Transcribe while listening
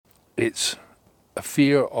it's a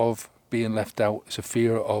fear of being left out. It's a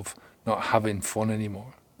fear of not having fun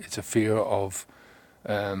anymore. It's a fear of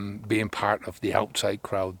being part of the outside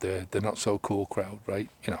crowd, the not so cool crowd, right?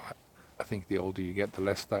 I think the older you get, the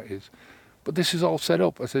less that is. But this is all set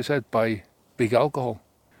up, as I said, by big alcohol.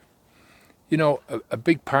 A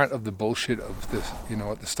big part of the bullshit of this,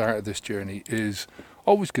 at the start of this journey is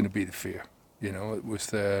always going to be the fear.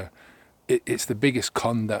 It's the biggest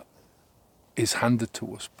con that is handed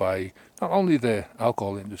to us by not only the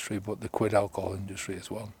alcohol industry, but the quit alcohol industry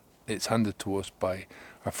as well. It's handed to us by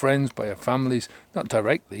our friends, by our families, not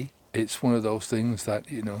directly. It's one of those things that,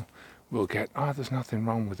 we'll get, there's nothing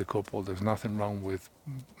wrong with the couple, there's nothing wrong with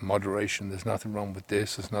moderation, there's nothing wrong with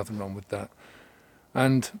this, there's nothing wrong with that.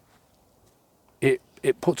 And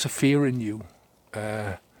it puts a fear in you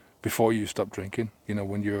before you stop drinking,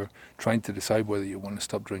 when you're trying to decide whether you want to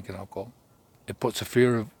stop drinking alcohol. It puts a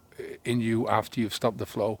fear in you after you've stopped the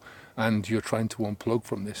flow and you're trying to unplug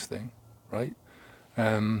from this thing, right?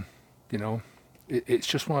 It's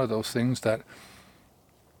just one of those things that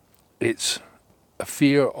it's a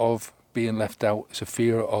fear of being left out. It's a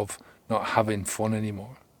fear of not having fun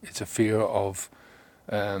anymore. It's a fear of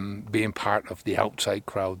being part of the outside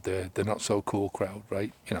crowd, the not so cool crowd,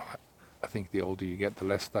 right? I think the older you get, the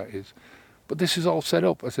less that is. But this is all set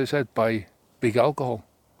up, as I said, by big alcohol.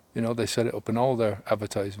 They set it up in all their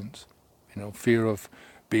advertisements. Fear of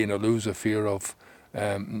being a loser, fear of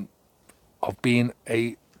being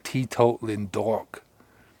a teetotaling dork.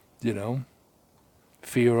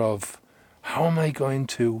 Fear of how am I going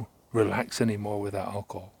to relax anymore without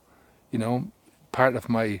alcohol? A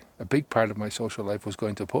big part of my social life was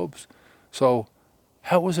going to pubs. So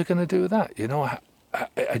how was I going to do that?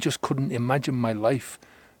 I just couldn't imagine my life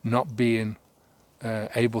not being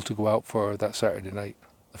able to go out for that Saturday night,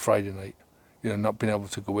 the Friday night. Not being able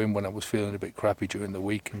to go in when I was feeling a bit crappy during the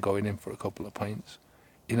week and going in for a couple of pints.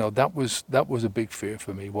 That was a big fear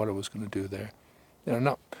for me, what I was going to do there.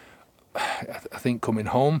 I think coming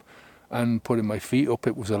home and putting my feet up,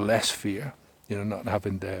 it was a less fear. Not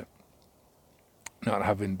having the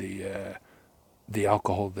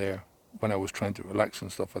alcohol there when I was trying to relax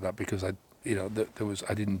and stuff like that, because I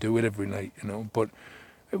didn't do it every night, but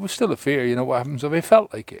it was still a fear. What happens if I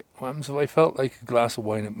felt like it? What happens if I felt like a glass of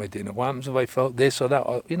wine at my dinner? What happens if I felt this or that?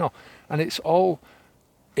 And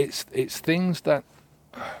it's things that,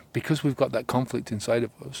 because we've got that conflict inside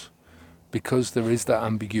of us, because there is that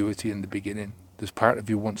ambiguity in the beginning, there's part of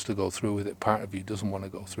you wants to go through with it, part of you doesn't want to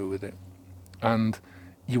go through with it. And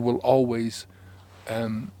you will always,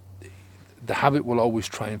 the habit will always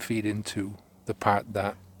try and feed into the part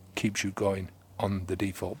that keeps you going on the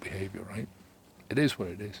default behaviour, right? It is what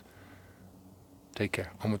it is. Take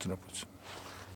care. Onwards and upwards.